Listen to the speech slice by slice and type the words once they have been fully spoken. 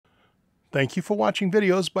Thank you for watching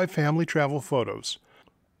videos by Family Travel Photos.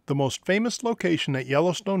 The most famous location at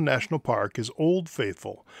Yellowstone National Park is Old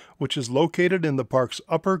Faithful, which is located in the park's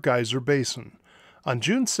Upper Geyser Basin. On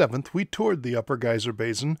June 7th, we toured the Upper Geyser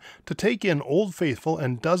Basin to take in Old Faithful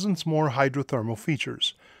and dozens more hydrothermal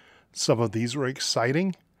features. Some of these were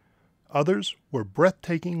exciting, others were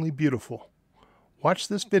breathtakingly beautiful. Watch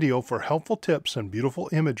this video for helpful tips and beautiful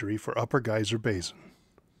imagery for Upper Geyser Basin.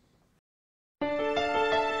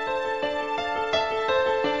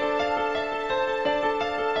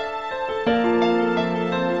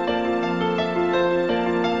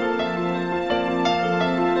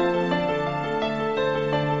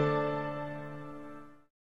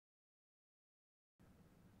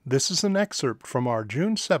 This is an excerpt from our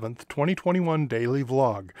June 7th, 2021 daily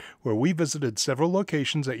vlog, where we visited several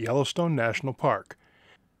locations at Yellowstone National Park.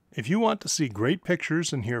 If you want to see great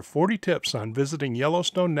pictures and hear 40 tips on visiting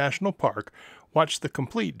Yellowstone National Park, watch the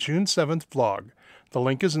complete June 7th vlog. The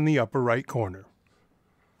link is in the upper right corner.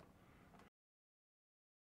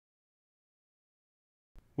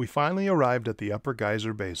 We finally arrived at the Upper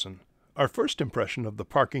Geyser Basin. Our first impression of the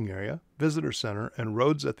parking area, visitor center, and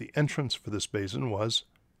roads at the entrance for this basin was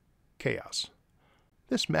chaos.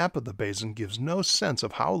 This map of the basin gives no sense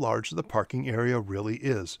of how large the parking area really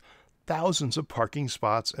is. Thousands of parking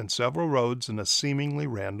spots and several roads in a seemingly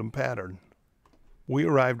random pattern. We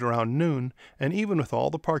arrived around noon, and even with all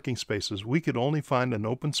the parking spaces, we could only find an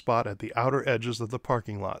open spot at the outer edges of the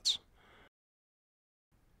parking lots.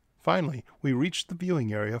 Finally, we reached the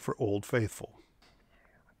viewing area for Old Faithful.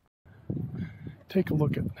 Take a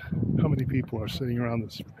look at how many people are sitting around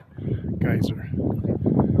this geyser.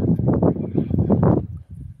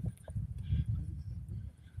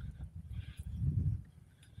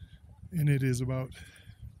 And it is about,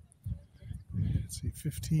 let's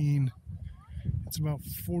see, it's about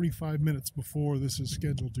 45 minutes before this is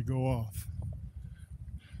scheduled to go off.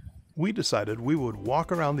 We decided we would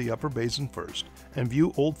walk around the upper basin first and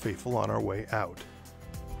view Old Faithful on our way out.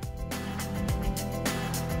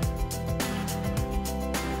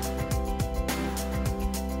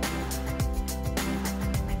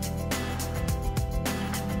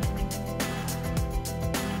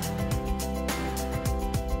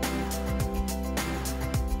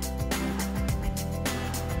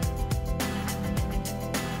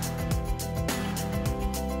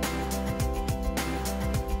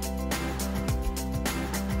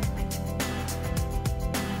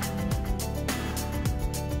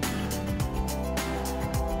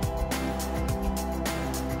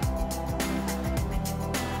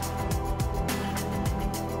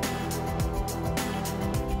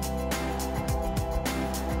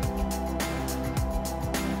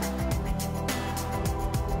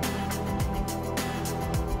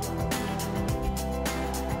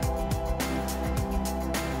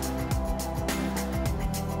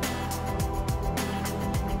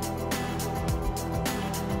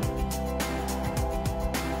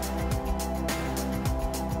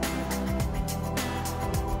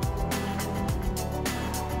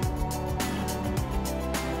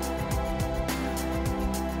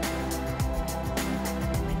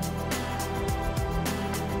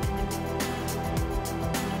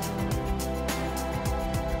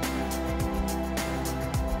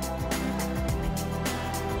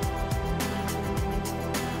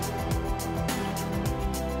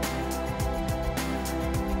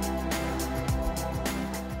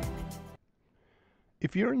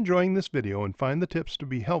 If you're enjoying this video and find the tips to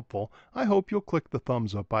be helpful, I hope you'll click the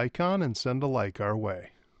thumbs up icon and send a like our way.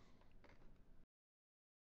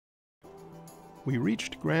 We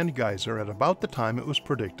reached Grand Geyser at about the time it was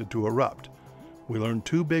predicted to erupt. We learned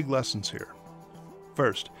two big lessons here.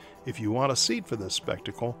 First, if you want a seat for this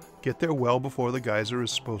spectacle, get there well before the geyser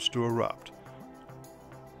is supposed to erupt.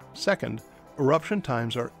 Second, eruption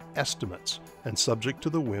times are estimates and subject to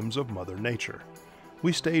the whims of Mother Nature.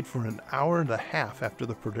 We stayed for an hour and a half after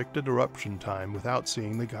the predicted eruption time without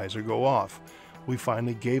seeing the geyser go off. We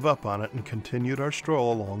finally gave up on it and continued our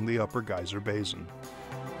stroll along the Upper Geyser Basin.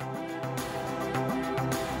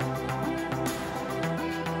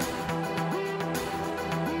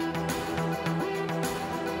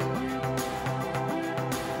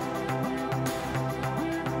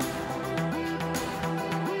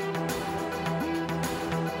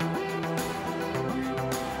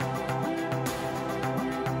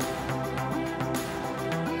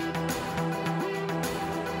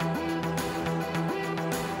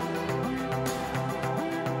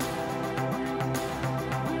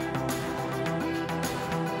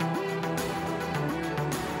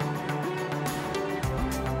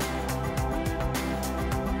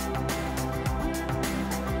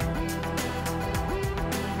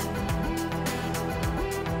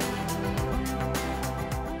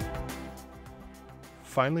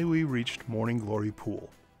 Finally, we reached Morning Glory Pool.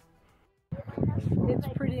 It's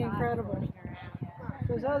pretty incredible.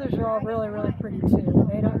 Those others are all really, really pretty too.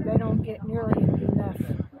 They don't get nearly enough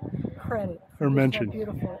credit Or mention.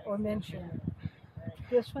 Beautiful or mention.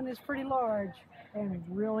 This one is pretty large and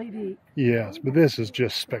really deep. Yes, but this is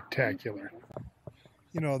just spectacular.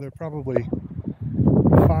 You know, there are probably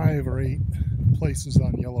 5 or 8 places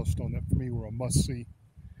on Yellowstone that for me were a must-see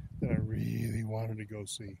that I really wanted to go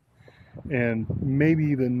see. And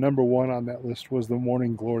maybe the number 1 on that list was the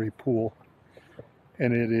Morning Glory Pool.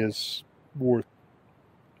 And it is worth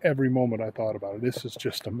every moment I thought about it. This is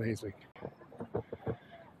just amazing.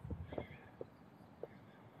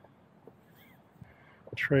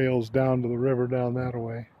 Trails down to the river down that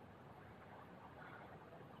way.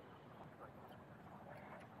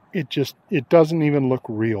 It doesn't even look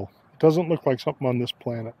real. It doesn't look like something on this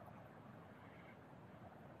planet.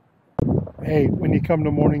 Hey, when you come to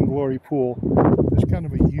Morning Glory Pool, there's kind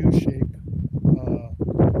of a U-shaped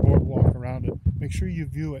boardwalk around it. Make sure you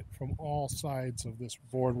view it from all sides of this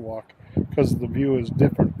boardwalk because the view is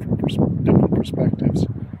different from different perspectives.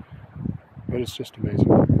 But it's just amazing.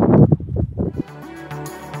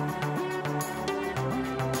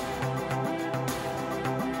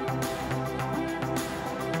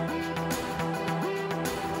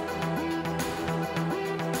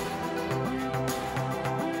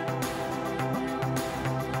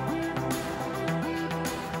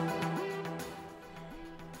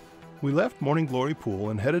 We left Morning Glory Pool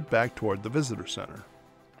and headed back toward the visitor center.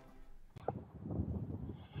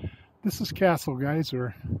 This is Castle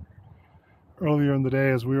Geyser. Earlier in the day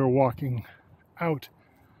as we were walking out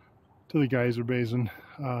to the geyser basin,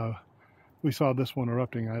 we saw this one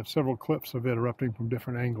erupting. I have several clips of it erupting from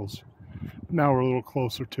different angles. Now we're a little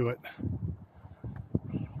closer to it.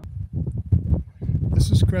 This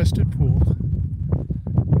is Crested Pool.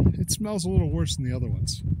 It smells a little worse than the other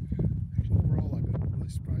ones. Overall, I've been really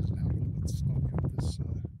surprised at how little it's smelled this.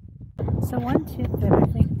 So one tip that I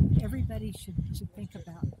think everybody should think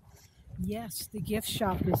about. Yes, the gift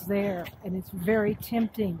shop is there, and it's very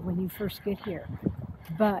tempting when you first get here.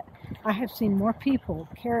 But I have seen more people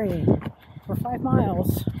carrying for 5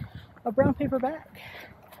 miles a brown paper bag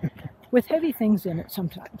with heavy things in it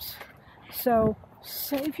sometimes. So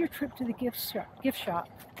save your trip to the gift shop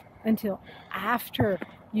until after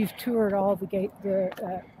you've toured all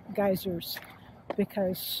the geysers,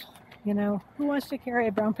 because, you know, who wants to carry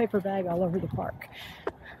a brown paper bag all over the park?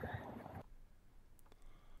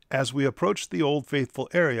 As we approached the Old Faithful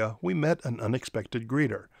area, we met an unexpected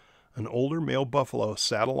greeter. An older male buffalo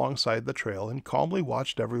sat alongside the trail and calmly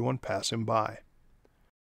watched everyone pass him by.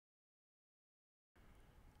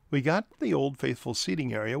 We got to the Old Faithful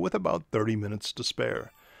seating area with about 30 minutes to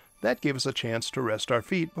spare. That gave us a chance to rest our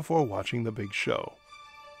feet before watching the big show.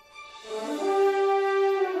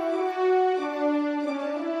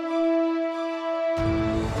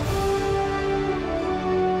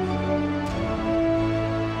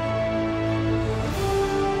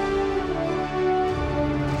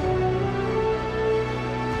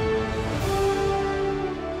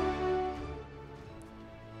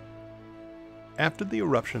 After the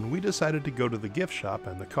eruption, we decided to go to the gift shop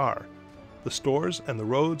and the car. The stores and the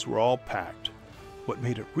roads were all packed. What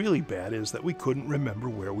made it really bad is that we couldn't remember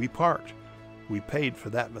where we parked. We paid for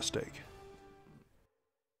that mistake.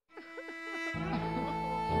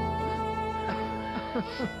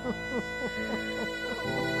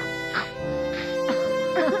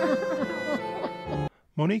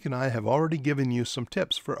 Monique and I have already given you some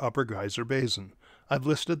tips for Upper Geyser Basin. I've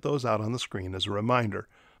listed those out on the screen as a reminder.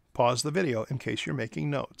 Pause the video in case you're making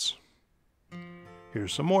notes.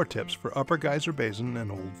 Here's some more tips for Upper Geyser Basin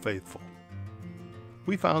and Old Faithful.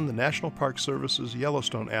 We found the National Park Service's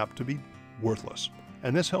Yellowstone app to be worthless,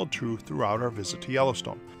 and this held true throughout our visit to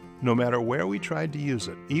Yellowstone. No matter where we tried to use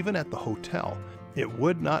it, even at the hotel, it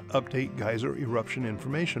would not update geyser eruption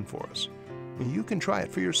information for us. You can try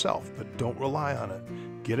it for yourself, but don't rely on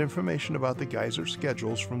it. Get information about the geyser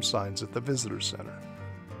schedules from signs at the visitor center.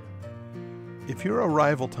 If your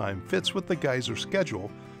arrival time fits with the geyser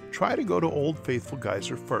schedule, try to go to Old Faithful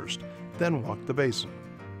Geyser first, then walk the basin.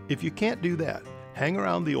 If you can't do that, hang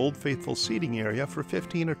around the Old Faithful seating area for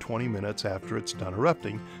 15 or 20 minutes after it's done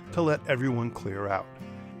erupting to let everyone clear out.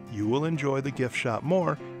 You will enjoy the gift shop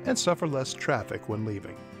more and suffer less traffic when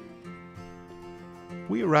leaving.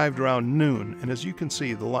 We arrived around noon, and as you can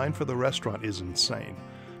see, the line for the restaurant is insane.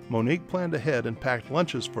 Monique planned ahead and packed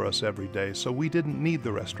lunches for us every day, so we didn't need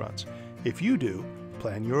the restaurants. If you do,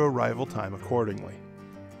 plan your arrival time accordingly.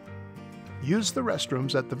 Use the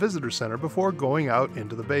restrooms at the visitor center before going out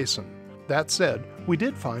into the basin. That said, we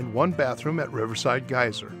did find one bathroom at Riverside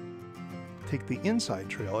Geyser. take the inside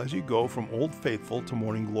trail as you go from Old Faithful to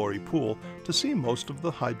Morning Glory Pool to see most of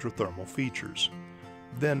the hydrothermal features.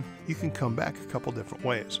 Then you can come back a couple different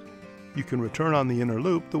ways. You can return on the inner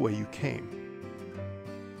loop the way you came.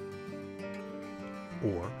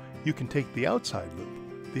 Or you can take the outside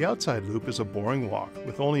loop. The outside loop is a boring walk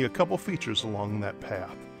with only a couple features along that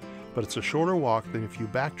path, but it's a shorter walk than if you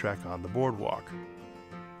backtrack on the boardwalk.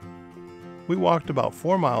 We walked about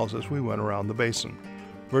 4 miles as we went around the basin.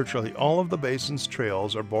 Virtually all of the basin's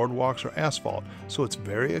trails are boardwalks or asphalt, so it's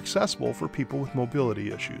very accessible for people with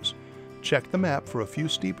mobility issues. Check the map for a few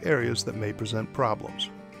steep areas that may present problems.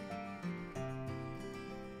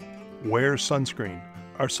 Wear sunscreen.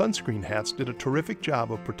 Our sunscreen hats did a terrific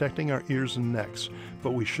job of protecting our ears and necks,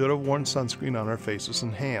 but we should have worn sunscreen on our faces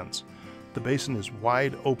and hands. The basin is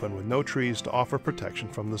wide open with no trees to offer protection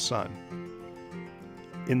from the sun.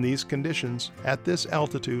 In these conditions, at this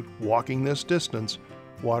altitude, walking this distance,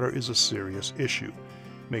 water is a serious issue.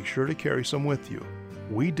 Make sure to carry some with you.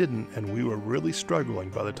 We didn't, and we were really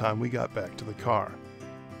struggling by the time we got back to the car.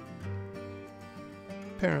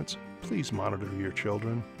 Parents, please monitor your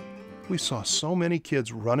children. We saw so many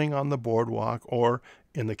kids running on the boardwalk or,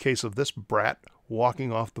 in the case of this brat,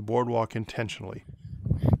 walking off the boardwalk intentionally.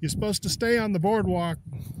 You're supposed to stay on the boardwalk.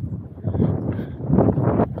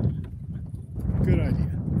 Good idea.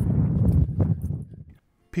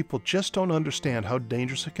 People just don't understand how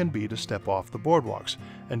dangerous it can be to step off the boardwalks,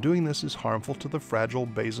 and doing this is harmful to the fragile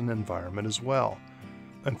basin environment as well.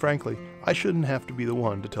 And frankly, I shouldn't have to be the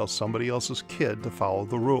one to tell somebody else's kid to follow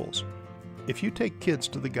the rules. If you take kids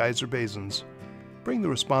to the geyser basins, bring the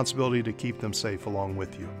responsibility to keep them safe along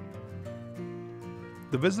with you.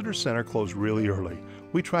 The visitor center closed really early.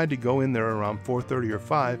 We tried to go in there around 4:30 or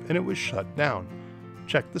 5 and it was shut down.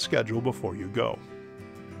 Check the schedule before you go.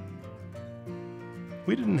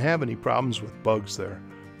 We didn't have any problems with bugs there.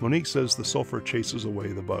 Monique says the sulfur chases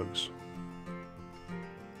away the bugs.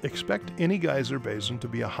 Expect any geyser basin to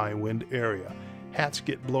be a high wind area. Hats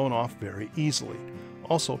get blown off very easily.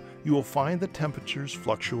 Also, you will find the temperatures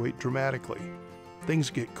fluctuate dramatically. Things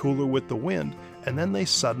get cooler with the wind, and then they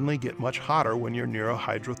suddenly get much hotter when you're near a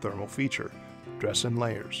hydrothermal feature. Dress in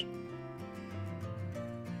layers.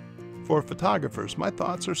 For photographers, my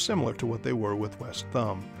thoughts are similar to what they were with West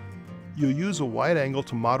Thumb. You'll use a wide angle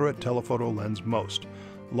to moderate telephoto lens most.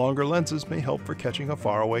 Longer lenses may help for catching a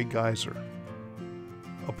faraway geyser.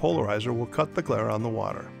 A polarizer will cut the glare on the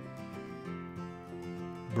water.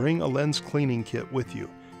 Bring a lens cleaning kit with you.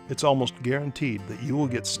 It's almost guaranteed that you will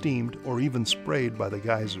get steamed or even sprayed by the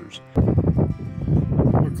geysers.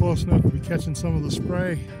 We're close enough to be catching some of the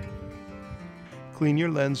spray. Clean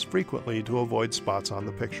your lens frequently to avoid spots on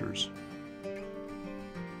the pictures.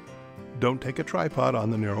 Don't take a tripod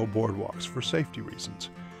on the narrow boardwalks for safety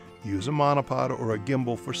reasons. Use a monopod or a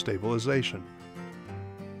gimbal for stabilization.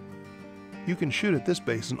 You can shoot at this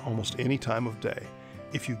basin almost any time of day.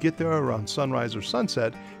 If you get there around sunrise or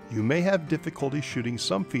sunset, you may have difficulty shooting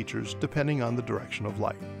some features depending on the direction of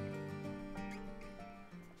light.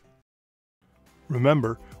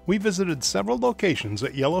 Remember, we visited several locations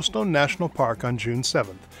at Yellowstone National Park on June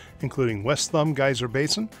 7th, including West Thumb Geyser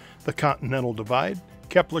Basin, the Continental Divide,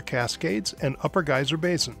 Kepler Cascades, and Upper Geyser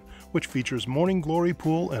Basin, which features Morning Glory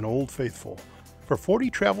Pool and Old Faithful. For 40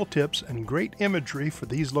 travel tips and great imagery for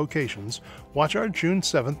these locations, watch our June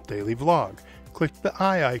 7th daily vlog. Click the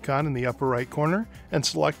eye icon in the upper right corner and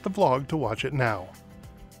select the vlog to watch it now.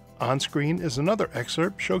 On screen is another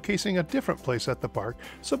excerpt showcasing a different place at the park,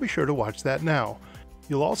 so be sure to watch that now.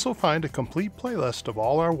 You'll also find a complete playlist of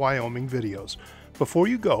all our Wyoming videos. Before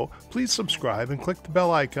you go, please subscribe and click the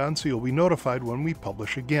bell icon so you'll be notified when we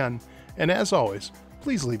publish again. And as always,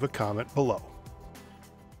 please leave a comment below.